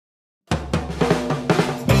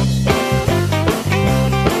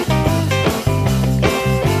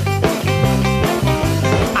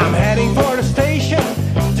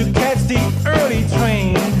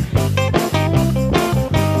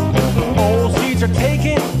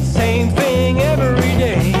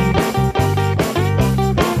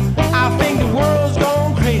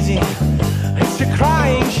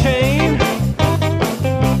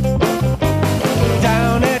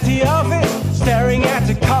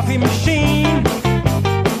coffee machine.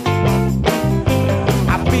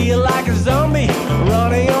 I feel like a zombie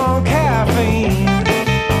running on caffeine.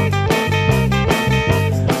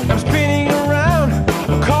 I'm spinning around,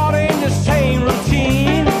 caught in the same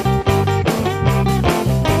routine.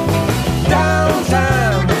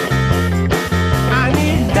 Downtime, I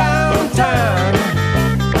need downtime.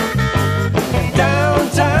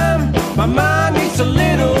 Downtime, my mind needs a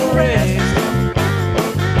little rest.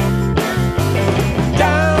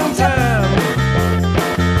 Downtime,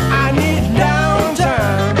 I need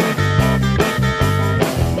downtime.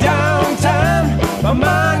 Downtime, my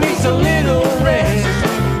mind needs a little rest.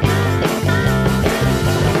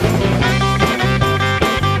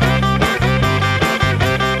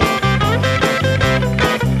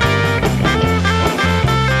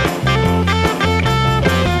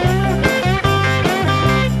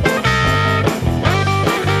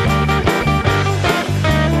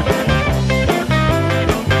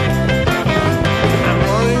 I'm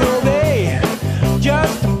running all day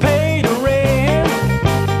just to pay the rent.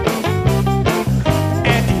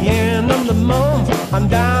 At the end of the month, I'm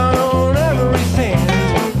down on every cent.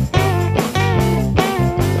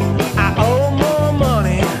 I owe more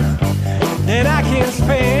money than I can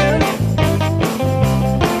spend.